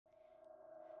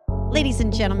Ladies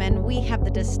and gentlemen, we have the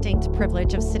distinct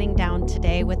privilege of sitting down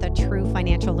today with a true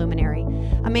financial luminary,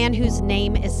 a man whose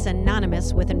name is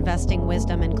synonymous with investing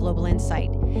wisdom and global insight.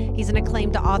 He's an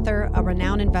acclaimed author, a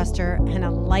renowned investor, and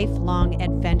a lifelong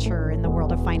adventurer in the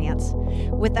world of finance.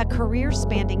 With a career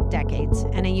spanning decades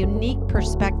and a unique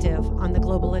perspective on the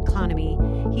global economy,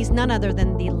 he's none other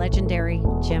than the legendary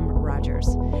Jim Rogers.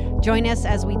 Join us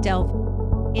as we delve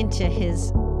into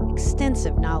his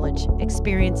extensive knowledge,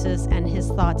 experiences, and his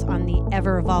thoughts on the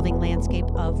ever-evolving landscape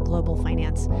of global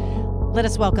finance. Let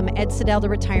us welcome Ed Siddell, the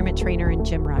retirement trainer, and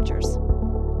Jim Rogers.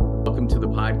 Welcome to the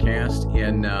podcast.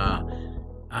 And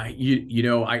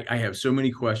I have so many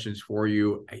questions for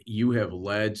you. You have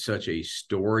led such a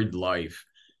storied life,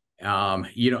 and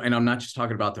I'm not just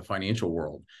talking about the financial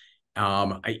world.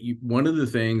 One of the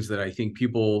things that I think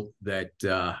people that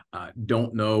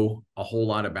don't know a whole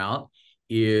lot about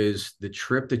is the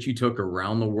trip that you took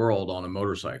around the world on a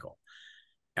motorcycle.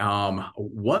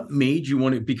 What made you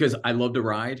want to, because I love to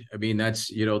ride. I mean,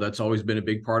 that's always been a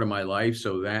big part of my life.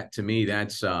 So that, to me,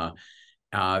 that's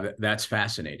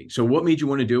fascinating. So what made you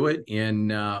want to do it?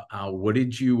 And what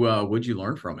did you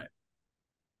learn from it?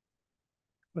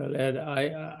 Well, Ed,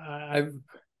 I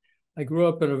grew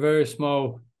up in a very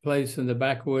small place in the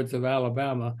backwoods of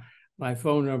Alabama. My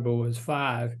phone number was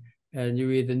 5, and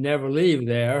you either never leave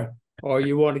there or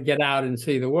you want to get out and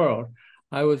see the world.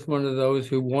 I was one of those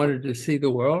who wanted to see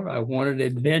the world. I wanted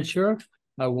adventure.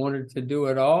 I wanted to do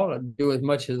it all and do as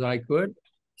much as I could.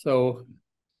 So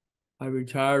I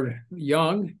retired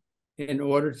young in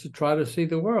order to try to see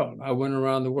the world. I went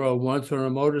around the world once on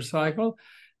a motorcycle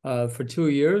for 2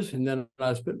 years. And then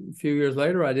a few years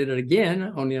later, I did it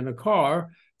again, only in a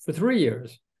car, for 3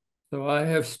 years. So I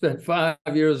have spent 5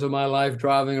 years of my life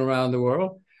driving around the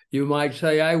world. You might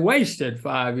say I wasted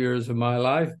 5 years of my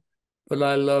life, but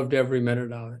I loved every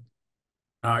minute of it.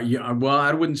 Well,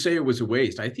 I wouldn't say it was a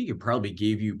waste. I think it probably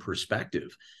gave you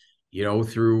perspective,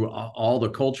 through all the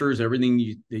cultures,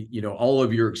 everything, all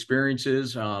of your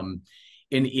experiences, and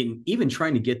in even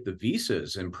trying to get the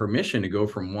visas and permission to go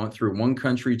from one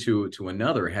country to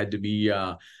another had to be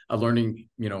a learning,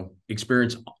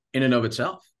 experience in and of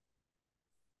itself.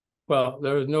 Well,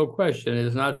 there is no question.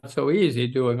 It's not so easy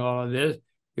doing all of this.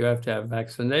 You have to have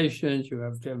vaccinations, you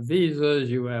have to have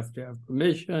visas, you have to have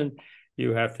permission,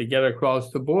 you have to get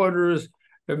across the borders.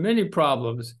 There are many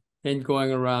problems in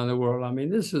going around the world. I mean,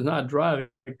 this is not driving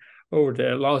over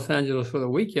to Los Angeles for the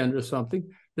weekend or something.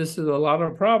 This is a lot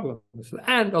of problems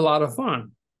and a lot of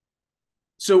fun.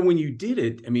 So when you did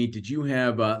it, I mean, did you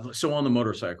have, so on the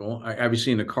motorcycle,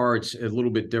 obviously in the car, it's a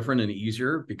little bit different and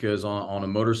easier because on a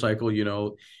motorcycle,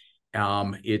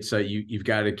 it's you've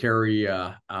got to carry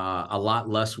a lot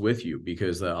less with you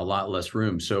because a lot less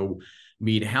room. So, I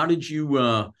mean, how did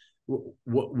you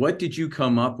what did you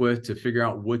come up with to figure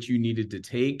out what you needed to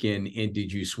take, and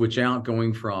did you switch out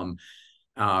going from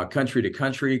country to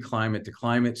country, climate to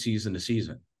climate, season to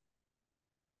season?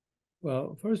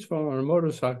 Well, first of all, on a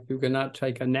motorcycle, you cannot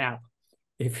take a nap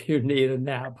if you need a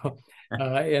nap,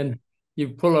 and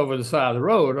you pull over the side of the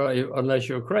road unless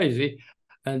you're crazy.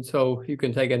 And so you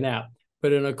can take a nap.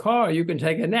 But in a car, you can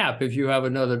take a nap if you have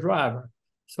another driver.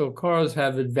 So cars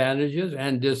have advantages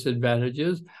and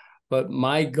disadvantages. But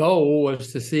my goal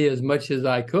was to see as much as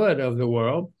I could of the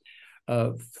world,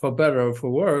 for better or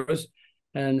for worse.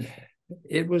 And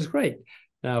it was great.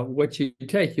 Now, what you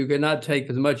take, you cannot take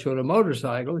as much on a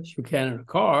motorcycle as you can in a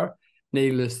car,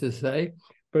 needless to say.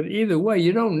 But either way,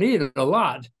 you don't need a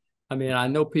lot. I mean, I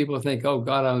know people think, oh,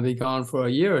 God, I'm going to be gone for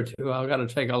a year or two. I've got to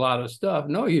take a lot of stuff.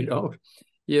 No, you don't.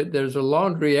 There's a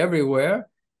laundry everywhere.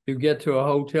 You get to a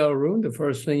hotel room, the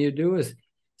first thing you do is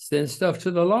send stuff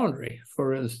to the laundry,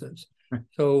 for instance.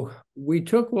 So we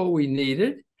took what we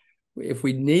needed. If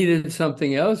we needed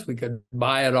something else, we could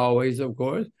buy it always, of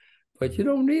course. But you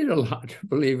don't need a lot,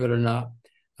 believe it or not.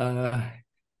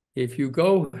 If you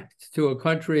go to a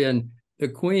country and the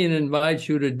Queen invites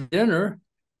you to dinner,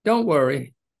 don't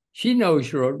worry. She knows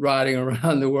you're riding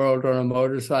around the world on a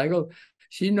motorcycle.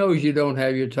 She knows you don't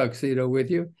have your tuxedo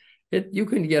with you. You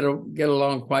can get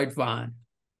along quite fine.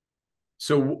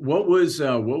 So, what was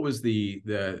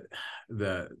the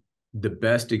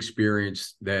best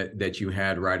experience that you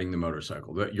had riding the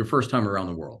motorcycle? Your first time around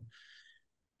the world?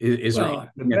 The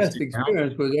best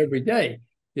experience was every day.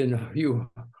 You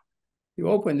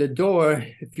open the door.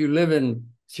 If you live in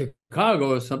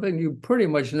Chicago or something, you pretty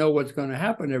much know what's going to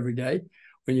happen every day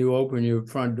when you open your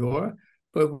front door.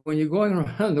 But when you're going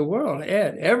around the world,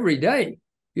 Ed, every day,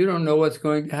 you don't know what's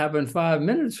going to happen 5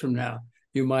 minutes from now.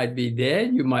 You might be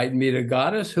dead. You might meet a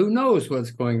goddess. Who knows what's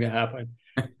going to happen?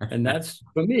 And that's,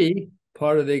 for me,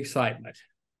 part of the excitement.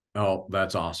 Oh,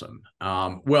 that's awesome.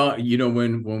 Well,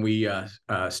 when we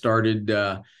started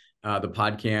the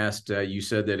podcast, you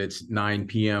said that it's 9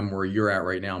 p.m. where you're at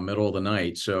right now, middle of the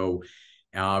night. So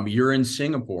you're in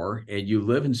Singapore and you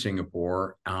live in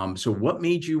Singapore. So what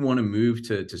made you want to move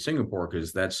to Singapore?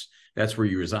 Because that's where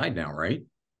you reside now, right?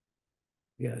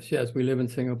 Yes, we live in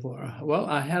Singapore. Well,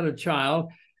 I had a child,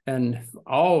 and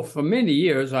for many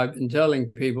years, I've been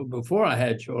telling people before I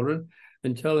had children,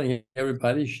 been telling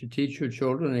everybody you should teach your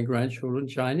children and grandchildren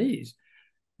Chinese.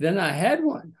 Then I had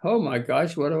one. Oh my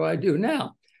gosh, what do I do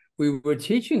now? We were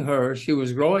teaching her. She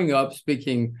was growing up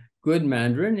speaking good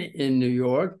Mandarin in New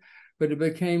York, but it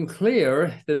became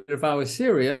clear that if I was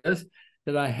serious,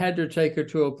 that I had to take her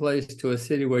to a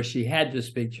city where she had to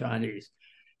speak Chinese.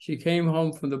 She came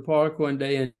home from the park one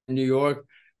day in New York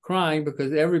crying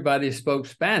because everybody spoke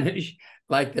Spanish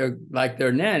like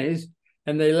their nannies,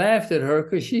 and they laughed at her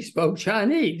because she spoke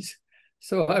Chinese.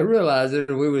 So I realized that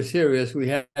if we were serious, we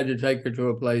had to take her to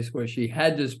a place where she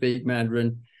had to speak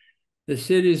Mandarin. The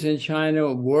cities in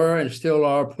China were and still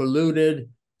are polluted.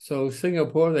 So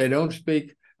Singapore, they don't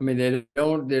speak,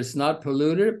 it's not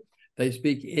polluted. They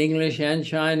speak English and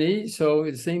Chinese, so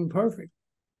it seemed perfect.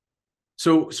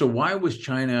 So why was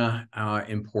China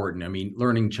important? I mean,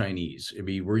 learning Chinese. I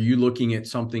mean, were you looking at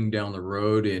something down the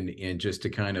road and just to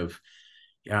kind of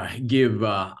give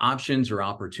options or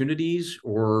opportunities,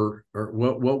 or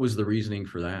what was the reasoning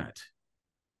for that?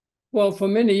 Well, for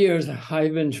many years,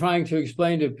 I've been trying to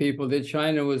explain to people that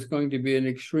China was going to be an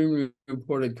extremely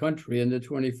important country in the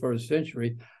 21st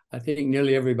century. I think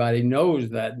nearly everybody knows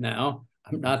that now.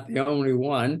 I'm not the only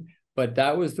one, but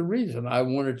that was the reason. I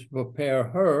wanted to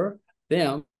prepare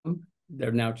them, there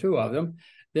are now two of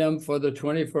them for the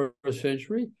 21st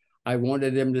century. I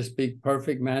wanted them to speak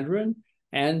perfect Mandarin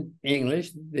and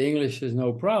English. The English is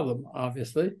no problem,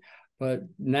 obviously, but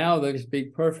now they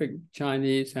speak perfect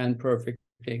Chinese and perfect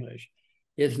English.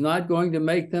 It's not going to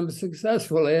make them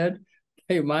successful, Ed.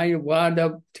 They might wind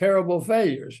up terrible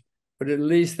failures, but at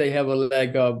least they have a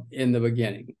leg up in the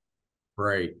beginning.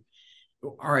 Right.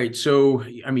 All right. So,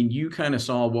 I mean, you kind of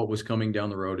saw what was coming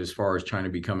down the road as far as China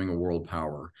becoming a world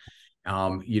power.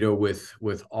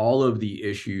 With all of the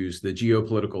issues, the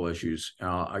geopolitical issues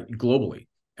globally,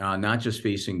 not just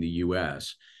facing the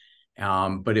U.S.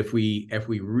 But if we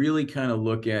really kind of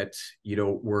look at,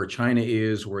 where China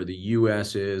is, where the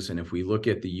U.S. is, and if we look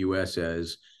at the U.S.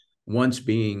 as once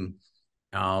being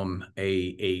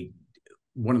a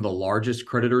one of the largest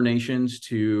creditor nations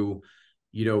to,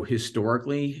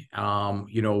 historically,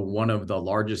 one of the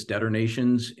largest debtor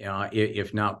nations,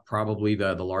 if not probably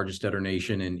the largest debtor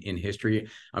nation in history.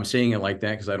 I'm saying it like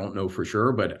that because I don't know for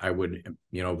sure, but I would,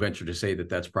 venture to say that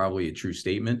that's probably a true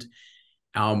statement.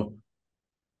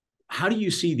 How do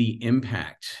you see the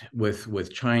impact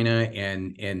with China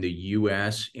and the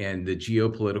U.S. and the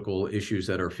geopolitical issues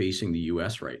that are facing the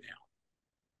U.S. right now?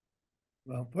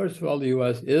 Well, first of all, the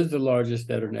U.S. is the largest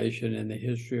debtor nation in the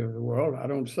history of the world. I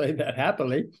don't say that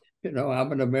happily.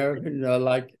 I'm an American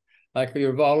like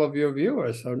all of your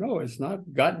viewers. So no, it's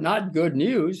not good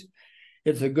news.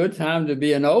 It's a good time to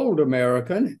be an old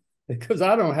American because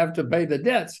I don't have to pay the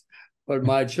debts. But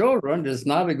my children, it's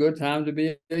not a good time to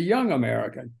be a young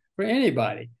American for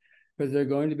anybody because there are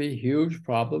going to be huge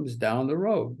problems down the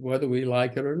road, whether we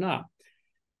like it or not.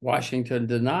 Washington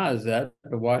denies that.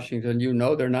 But Washington,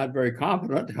 they're not very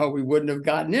competent, or we wouldn't have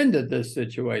gotten into this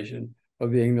situation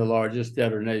of being the largest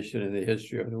debtor nation in the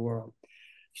history of the world.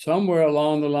 Somewhere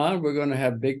along the line, we're going to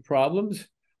have big problems.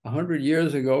 100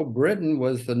 years ago, Britain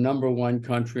was the #1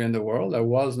 country in the world. There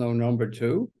was no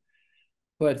 #2.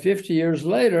 But 50 years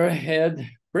later,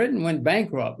 Britain went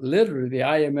bankrupt. Literally, the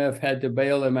IMF had to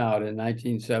bail them out in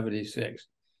 1976.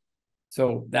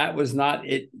 So that was not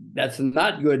it. That's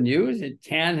not good news. It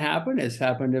can happen. It's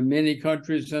happened to many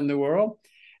countries in the world.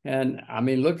 And I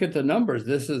mean, look at the numbers.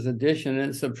 This is addition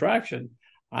and subtraction.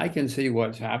 I can see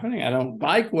what's happening. I don't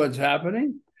like what's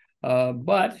happening,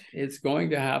 but it's going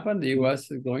to happen. The U.S.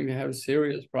 is going to have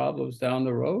serious problems down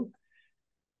the road.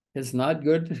 It's not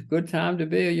good time to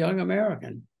be a young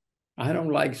American. I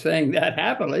don't like saying that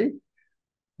happily,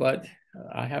 but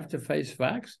I have to face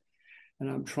facts. And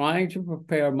I'm trying to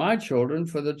prepare my children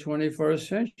for the 21st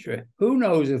century. Who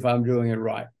knows if I'm doing it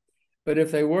right? But if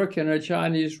they work in a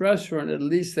Chinese restaurant, at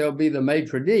least they'll be the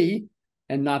maitre d'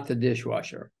 and not the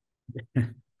dishwasher.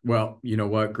 Well, you know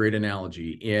what? Great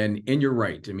analogy. And you're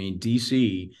right. I mean,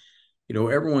 DC,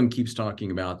 everyone keeps talking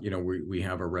about, we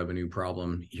have a revenue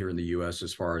problem here in the U.S.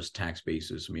 as far as tax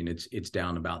bases. I mean, it's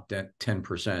down about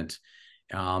 10%,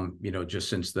 just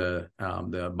since the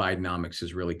Bidenomics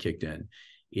has really kicked in.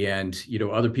 And,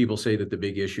 other people say that the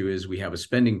big issue is we have a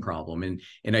spending problem.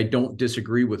 And I don't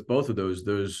disagree with both of those.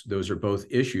 Those are both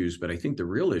issues. But I think the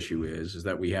real issue is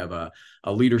that we have a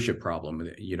leadership problem.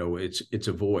 It's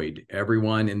a void.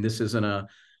 Everyone, and this isn't a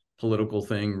political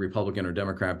thing, Republican or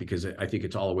Democrat, because I think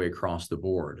it's all the way across the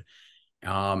board.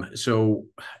 So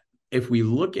if we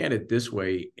look at it this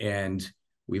way, and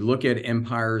we look at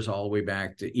empires all the way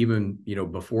back to even,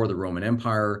 before the Roman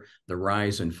Empire, the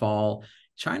rise and fall,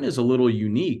 China is a little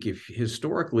unique. If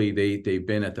historically they've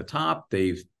been at the top,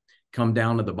 they've come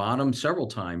down to the bottom several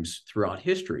times throughout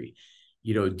history.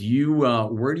 Where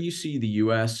do you see the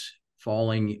U.S.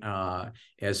 falling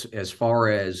as far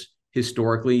as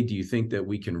historically? Do you think that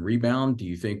we can rebound? Do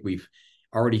you think we've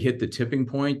already hit the tipping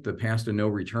point, the path to no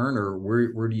return, or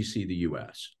where do you see the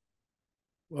U.S.?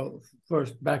 Well,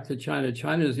 first, back to China.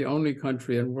 China is the only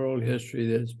country in world history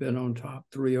that's been on top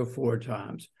 3 or 4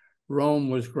 times. Rome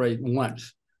was great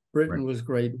once. Britain was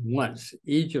great once.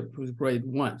 Egypt was great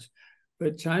once.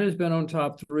 But China's been on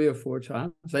top 3 or 4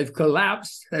 times. They've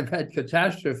collapsed. They've had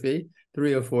catastrophe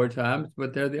 3 or 4 times,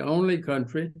 but they're the only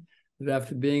country that,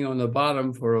 after being on the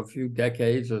bottom for a few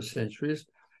decades or centuries,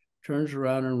 turns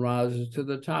around and rises to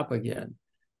the top again.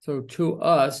 So to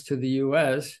us, to the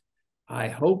U.S., I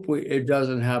hope it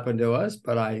doesn't happen to us,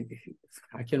 but I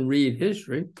can read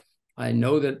history. I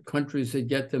know that countries that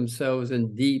get themselves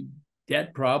in deep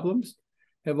debt problems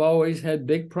have always had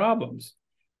big problems.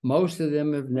 Most of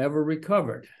them have never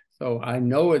recovered. So I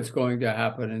know it's going to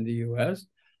happen in the U.S.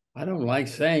 I don't like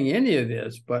saying any of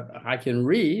this, but I can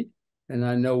read, and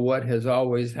I know what has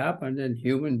always happened, and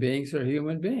human beings are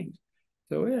human beings.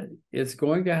 So it's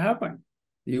going to happen.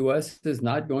 The U.S. is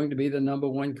not going to be the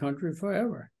 #1 country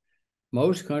forever.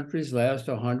 Most countries last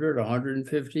 100,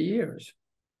 150 years.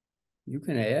 You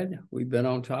can add, we've been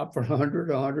on top for 100,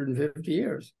 150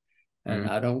 years. And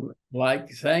I don't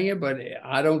like saying it, but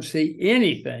I don't see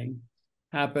anything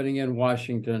happening in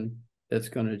Washington that's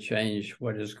going to change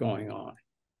what is going on.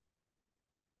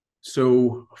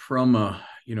 So from a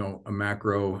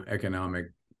macroeconomic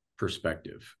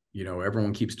perspective,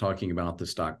 everyone keeps talking about the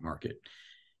stock market.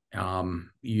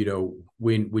 When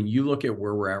you look at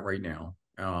where we're at right now,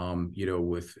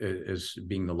 with as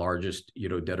being the largest,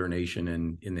 debtor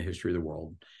nation in the history of the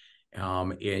world.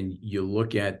 And you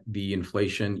look at the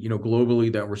inflation,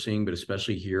 globally that we're seeing, but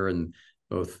especially here in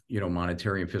both,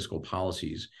 monetary and fiscal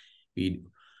policies.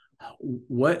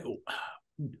 What,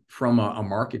 from a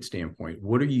market standpoint,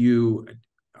 what are you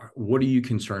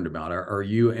concerned about?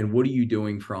 And what are you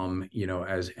doing from,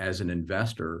 as an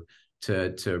investor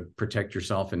to protect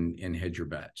yourself and hedge your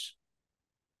bets?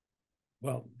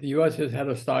 Well, the U.S. has had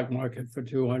a stock market for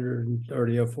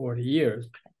 230 or 40 years.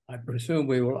 I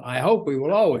hope we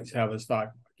will always have a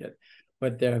stock market,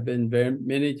 but there have been very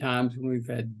many times when we've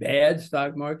had bad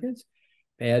stock markets,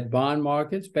 bad bond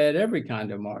markets, bad every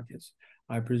kind of markets.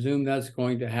 I presume that's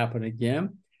going to happen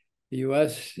again. The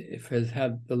U.S. has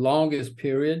had the longest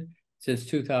period since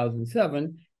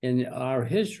 2007 in our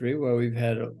history where we've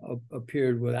had a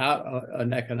period without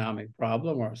an economic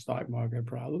problem or a stock market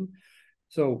problem.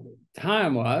 So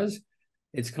time-wise,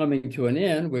 it's coming to an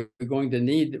end. We're going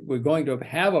to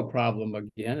have a problem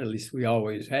again, at least we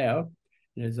always have.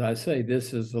 And as I say,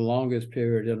 this is the longest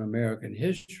period in American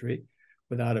history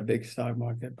without a big stock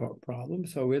market problem.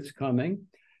 So it's coming.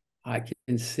 I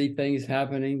can see things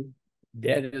happening.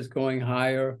 Debt is going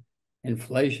higher.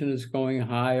 Inflation is going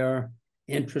higher.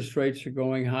 Interest rates are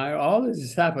going higher. All this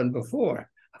has happened before.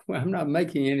 I'm not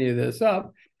making any of this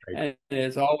up. And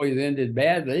it's always ended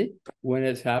badly when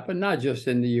it's happened, not just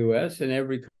in the U.S., in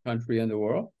every country in the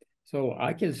world. So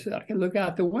I can look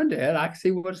out the window and I can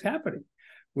see what's happening.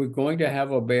 We're going to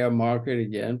have a bear market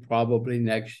again, probably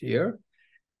next year.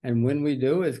 And when we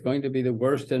do, it's going to be the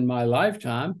worst in my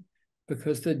lifetime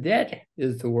because the debt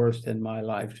is the worst in my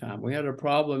lifetime. We had a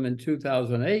problem in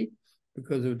 2008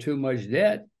 because of too much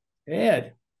debt.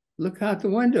 Ed, look out the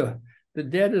window. The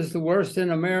debt is the worst in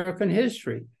American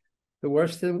history, the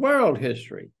worst in world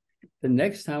history. The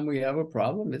next time we have a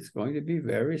problem, it's going to be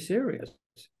very serious.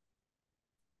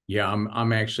 Yeah,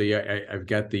 I'm actually I've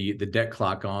got the debt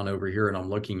clock on over here, and I'm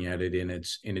looking at it, and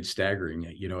it's staggering.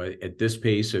 At this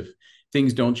pace, if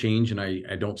things don't change, and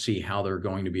I don't see how they're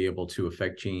going to be able to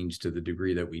affect change to the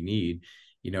degree that we need,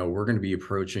 we're going to be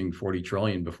approaching 40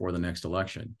 trillion before the next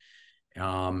election.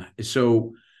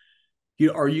 So,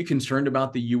 are you concerned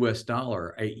about the U.S.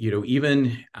 dollar?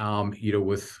 Even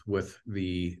with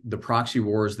the proxy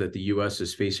wars that the U.S.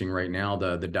 is facing right now,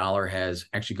 the dollar has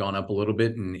actually gone up a little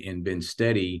bit and been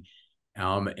steady.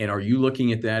 And are you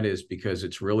looking at that as because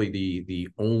it's really the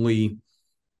only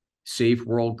safe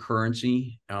world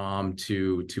currency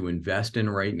to invest in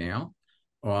right now?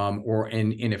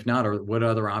 and if not, or what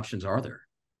other options are there?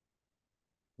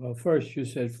 Well, first you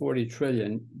said 40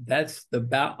 trillion. That's the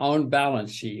on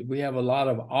balance sheet. We have a lot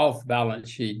of off balance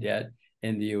sheet debt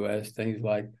in the U.S., things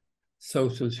like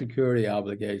Social Security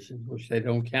obligations, which they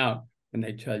don't count when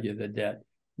they tell you the debt.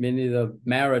 Many of the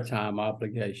maritime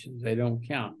obligations, they don't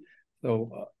count.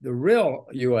 So the real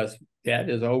U.S. debt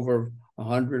is over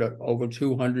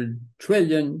 200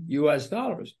 trillion U.S.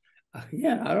 dollars.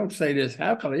 Again, I don't say this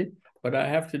happily, but I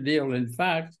have to deal in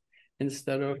facts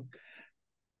instead of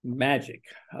magic.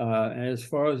 And as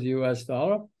far as the U.S.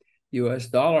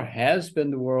 dollar has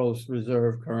been the world's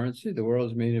reserve currency, the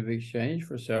world's medium of exchange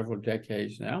for several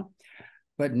decades now.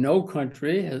 But no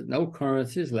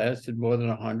currency has lasted more than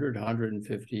 100,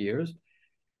 150 years.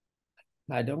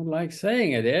 I don't like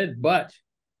saying it, Ed, but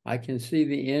I can see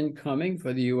the end coming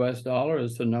for the U.S. dollar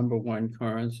as the number one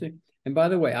currency. And by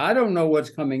the way, I don't know what's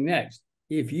coming next.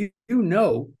 If you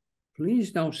know,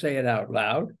 please don't say it out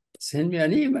loud. Send me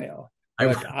an email.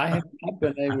 But I have not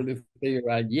been able to figure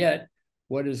out yet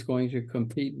what is going to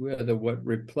compete with or what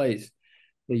replace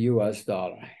the U.S.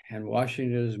 dollar. And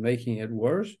Washington is making it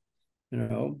worse. You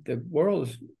know, the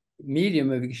world's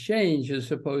medium of exchange is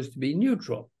supposed to be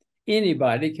neutral.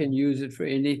 Anybody can use it for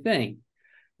anything.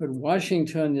 But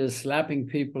Washington is slapping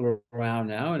people around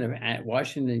now, and if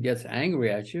Washington gets angry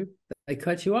at you, they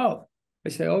cut you off.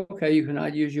 They say, okay, you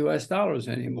cannot use U.S. dollars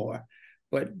anymore.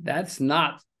 But that's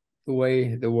not the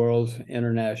way the world's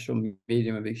international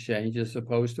medium of exchange is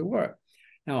supposed to work.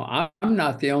 Now, I'm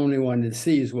not the only one that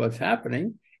sees what's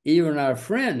happening. Even our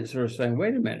friends are saying,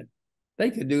 wait a minute, they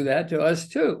could do that to us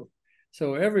too.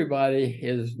 So everybody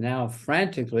is now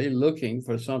frantically looking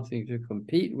for something to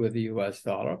compete with the U.S.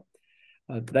 dollar.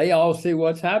 They all see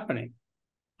what's happening.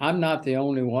 I'm not the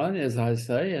only one, as I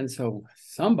say, and so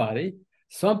something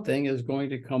is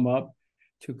going to come up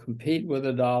to compete with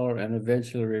the dollar and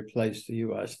eventually replace the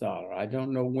U.S. dollar. I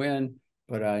don't know when,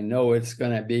 but I know it's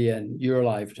going to be in your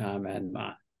lifetime and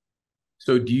mine.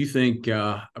 So do you think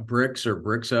BRICS or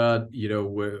BRICSA,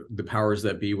 the powers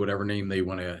that be, whatever name they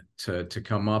want to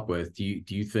come up with, do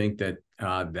you think that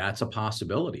that's a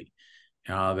possibility,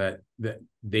 that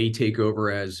they take over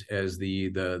as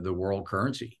the world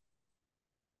currency?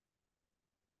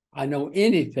 I know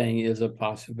anything is a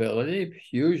possibility.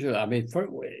 Usually, I mean,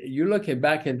 you look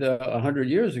back into 100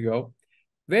 years ago,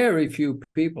 very few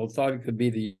people thought it could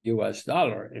be the U.S.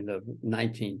 dollar in the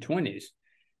 1920s,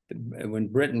 when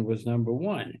Britain was number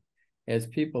one. As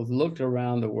people looked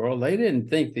around the world, they didn't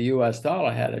think the U.S.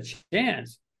 dollar had a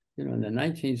chance. In the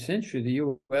 19th century, the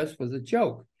U.S. was a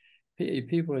joke.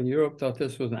 People in Europe thought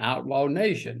this was an outlaw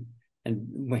nation,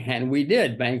 and we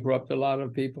did bankrupt a lot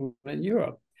of people in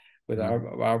Europe with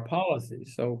our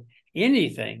policies. So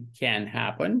anything can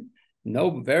happen.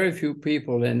 Very few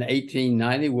people in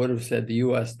 1890 would have said the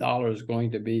U.S. dollar is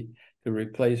going to be the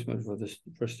replacement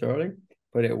for sterling,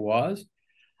 but it was.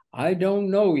 I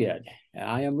don't know yet.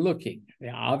 I am looking.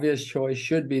 The obvious choice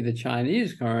should be the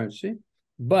Chinese currency,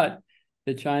 but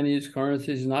the Chinese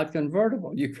currency is not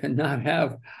convertible. You cannot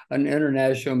have an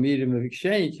international medium of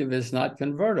exchange if it's not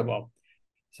convertible.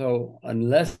 So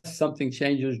unless something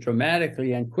changes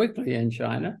dramatically and quickly in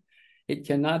China, it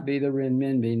cannot be the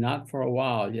renminbi, not for a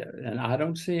while yet. And I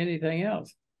don't see anything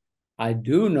else. I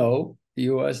do know the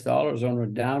U.S. dollar is on a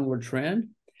downward trend.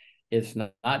 It's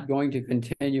not going to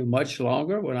continue much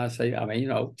longer. When I say,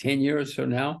 10 years from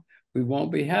now, we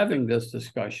won't be having this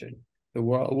discussion. The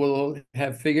world will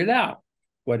have figured out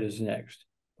what is next,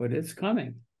 but it's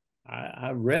coming.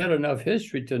 I've read enough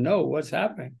history to know what's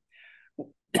happening.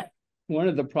 One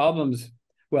of the problems,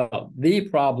 the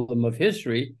problem of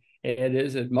history, it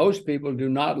is that most people do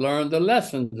not learn the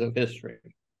lessons of history.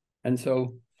 And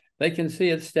so they can see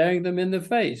it staring them in the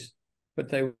face, but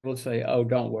they will say, oh,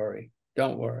 don't worry.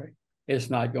 It's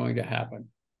not going to happen.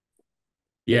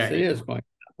 Yeah, yes, it is going to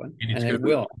happen, and it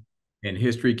will. And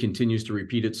history continues to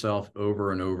repeat itself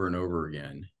over and over and over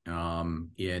again.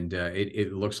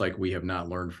 It looks like we have not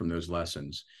learned from those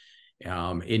lessons.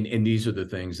 And these are the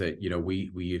things that,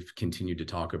 we've continued to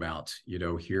talk about,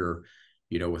 here,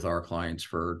 with our clients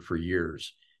for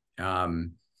years.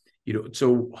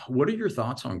 So what are your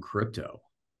thoughts on crypto?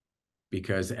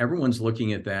 Because everyone's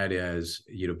looking at that as,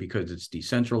 because it's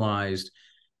decentralized,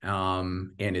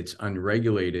 and it's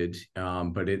unregulated,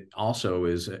 but it also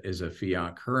is a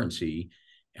fiat currency.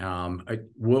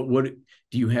 What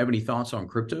do you have any thoughts on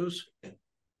cryptos?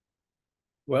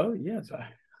 Well, yes,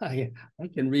 I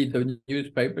can read the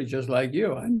newspaper just like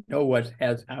you. I know what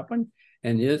has happened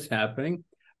and is happening.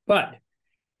 First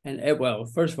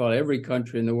of all, every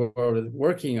country in the world is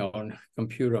working on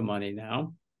computer money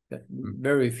now.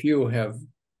 Very few have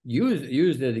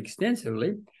used it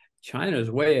extensively. China's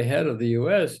way ahead of the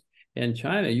U.S. In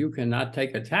China, you cannot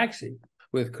take a taxi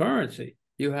with currency.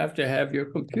 You have to have your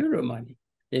computer money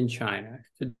in China.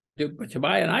 To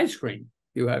buy an ice cream,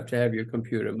 you have to have your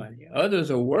computer money.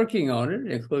 Others are working on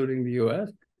it, including the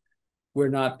U.S. We're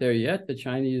not there yet. The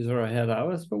Chinese are ahead of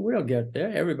us, but we'll get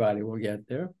there. Everybody will get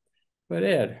there. But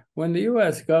Ed, when the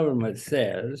U.S. government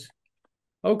says,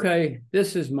 okay,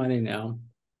 this is money now,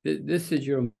 this is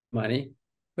your money,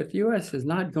 but the U.S. is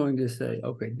not going to say,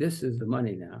 okay, this is the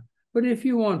money now. But if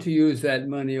you want to use that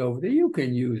money over there, you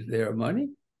can use their money.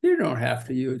 You don't have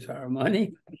to use our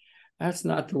money. That's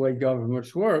not the way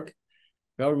governments work.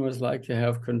 Governments like to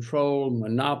have control,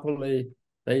 monopoly.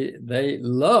 They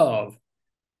love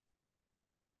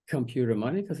computer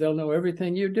money because they'll know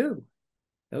everything you do.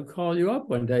 They'll call you up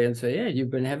one day and say, hey, you've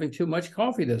been having too much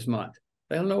coffee this month.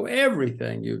 They'll know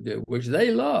everything you do, which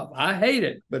they love. I hate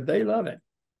it, but they love it.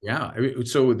 Yeah.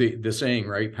 So the saying,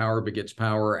 right? Power begets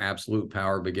power, absolute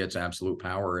power begets absolute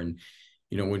power. And,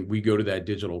 when we go to that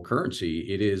digital currency,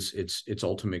 it's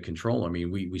ultimate control. I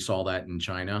mean, we saw that in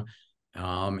China.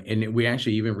 And we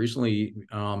actually even recently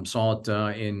saw it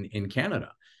in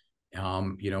Canada.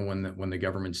 When the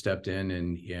government stepped in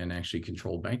and actually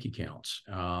controlled bank accounts.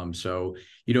 And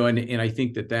I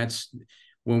think that's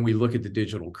when we look at the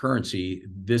digital currency,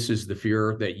 this is the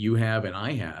fear that you have and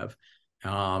I have.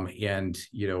 And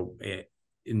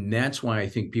that's why I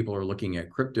think people are looking at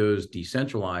cryptos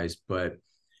decentralized. But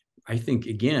I think,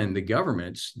 again, the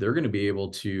governments, they're going to be able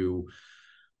to,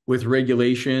 with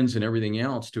regulations and everything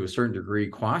else, to a certain degree,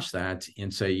 quash that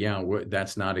and say, yeah,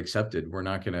 that's not accepted. We're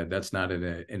not going to, that's not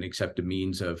an accepted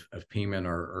means of payment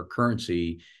or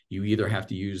currency. You either have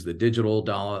to use the digital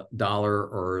dollar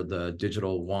or the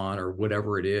digital yuan or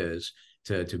whatever it is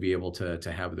to be able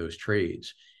to have those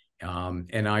trades.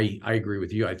 And I agree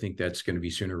with you. I think that's going to be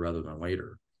sooner rather than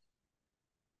later.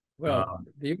 Well,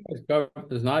 the U.S.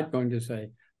 government is not going to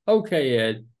say, okay,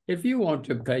 Ed, if you want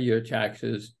to pay your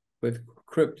taxes with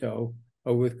crypto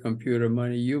or with computer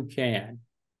money, you can.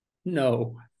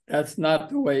 No, that's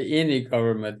not the way any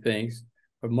government thinks,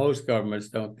 but most governments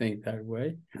don't think that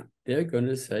way. They're going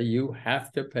to say you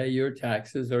have to pay your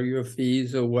taxes or your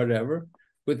fees or whatever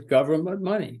with government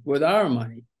money, with our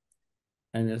money.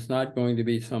 And it's not going to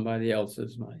be somebody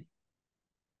else's money.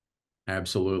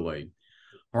 Absolutely.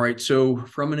 All right. So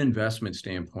from an investment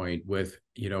standpoint, with,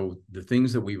 the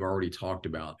things that we've already talked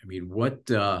about, I mean, what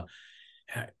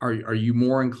are you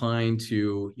more inclined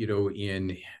to,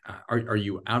 are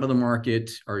you out of the market?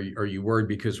 Are you worried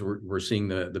because we're seeing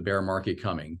the bear market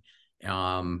coming?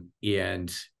 And,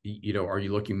 are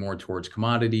you looking more towards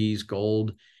commodities,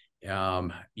 gold,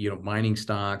 mining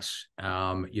stocks,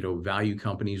 value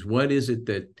companies? What is it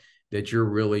that you're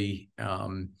really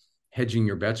hedging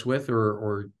your bets with,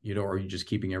 or are you just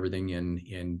keeping everything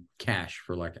in cash,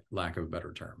 for lack of a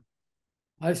better term?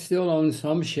 I still own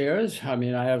some shares. I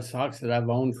mean, I have stocks that I've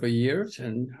owned for years,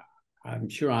 and I'm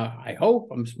sure, I hope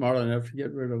I'm smart enough to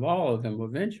get rid of all of them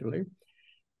eventually.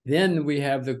 Then we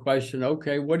have the question,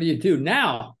 okay, what do you do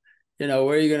now? Where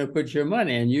are you going to put your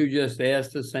money? And you just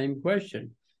asked the same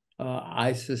question.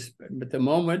 I suspect at the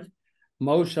moment,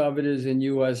 most of it is in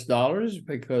US dollars,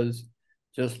 because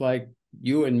just like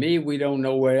you and me, we don't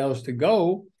know where else to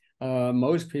go.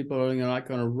 Most people are not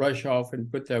going to rush off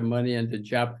and put their money into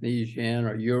Japanese yen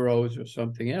or euros or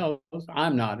something else.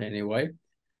 I'm not anyway.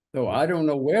 So I don't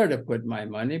know where to put my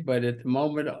money, but at the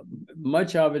moment,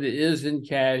 much of it is in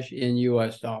cash in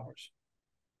US dollars.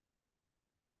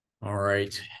 All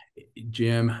right,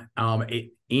 Jim,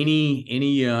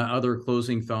 any other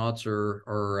closing thoughts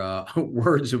or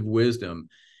words of wisdom?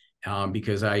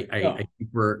 Because I think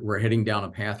we're heading down a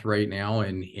path right now,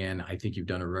 and I think you've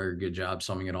done a very good job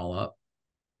summing it all up.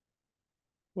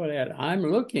 Well, Ed, I'm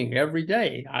looking every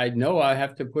day. I know I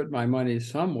have to put my money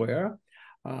somewhere.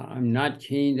 I'm not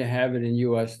keen to have it in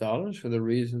US dollars for the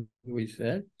reasons we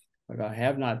said, but I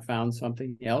have not found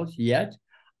something else yet.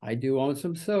 I do own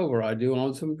some silver. I do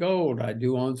own some gold. I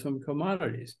do own some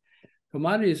commodities.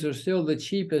 Commodities are still the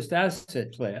cheapest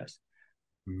asset class.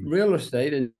 Real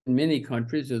estate in many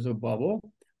countries is a bubble.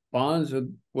 Bonds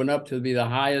went up to be the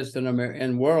highest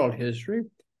in world history.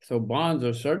 So bonds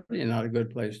are certainly not a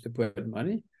good place to put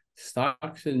money.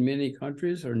 Stocks in many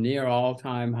countries are near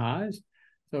all-time highs.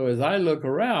 So as I look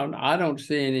around, I don't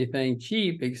see anything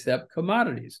cheap except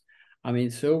commodities. I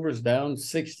mean, silver's down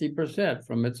 60%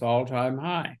 from its all-time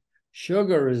high.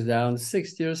 Sugar is down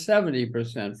 60 or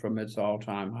 70% from its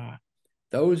all-time high.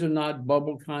 Those are not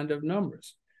bubble kind of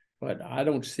numbers. But I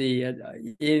don't see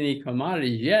any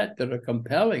commodities yet that are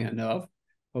compelling enough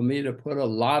for me to put a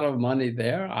lot of money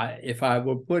there. If I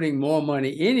were putting more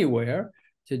money anywhere,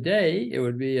 Today, it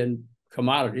would be in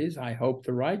commodities. I hope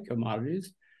the right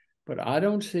commodities, but I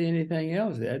don't see anything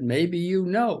else, Ed. Maybe you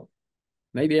know.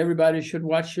 Maybe everybody should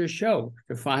watch your show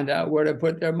to find out where to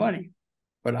put their money,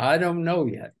 but I don't know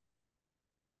yet.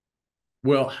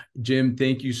 Well, Jim,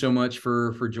 thank you so much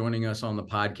for joining us on the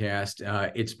podcast.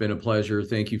 It's been a pleasure.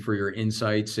 Thank you for your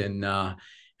insights, and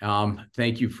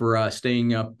thank you for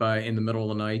staying up in the middle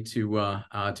of the night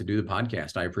to do the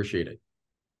podcast. I appreciate it.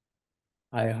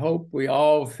 I hope we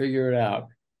all figure it out,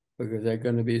 because there are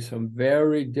going to be some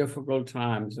very difficult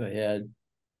times ahead,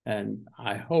 and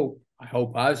I hope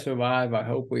I survive. I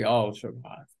hope we all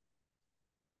survive.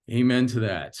 Amen to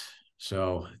that.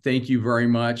 So thank you very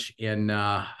much, and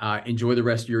enjoy the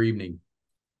rest of your evening.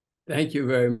 Thank you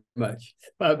very much.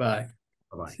 Bye-bye.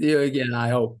 Bye-bye. See you again, I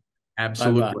hope.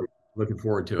 Absolutely. Bye-bye. Looking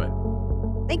forward to it.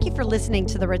 Thank you for listening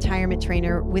to The Retirement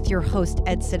Trainer with your host,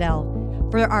 Ed Siddell.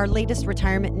 For our latest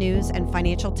retirement news and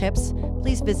financial tips,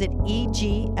 please visit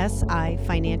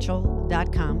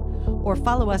EGSIFinancial.com or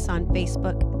follow us on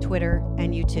Facebook, Twitter,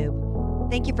 and YouTube.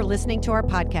 Thank you for listening to our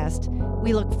podcast.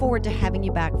 We look forward to having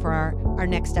you back for our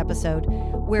next episode,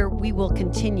 where we will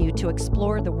continue to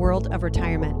explore the world of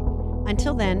retirement.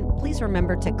 Until then, please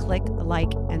remember to click,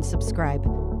 like, and subscribe.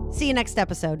 See you next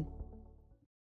episode.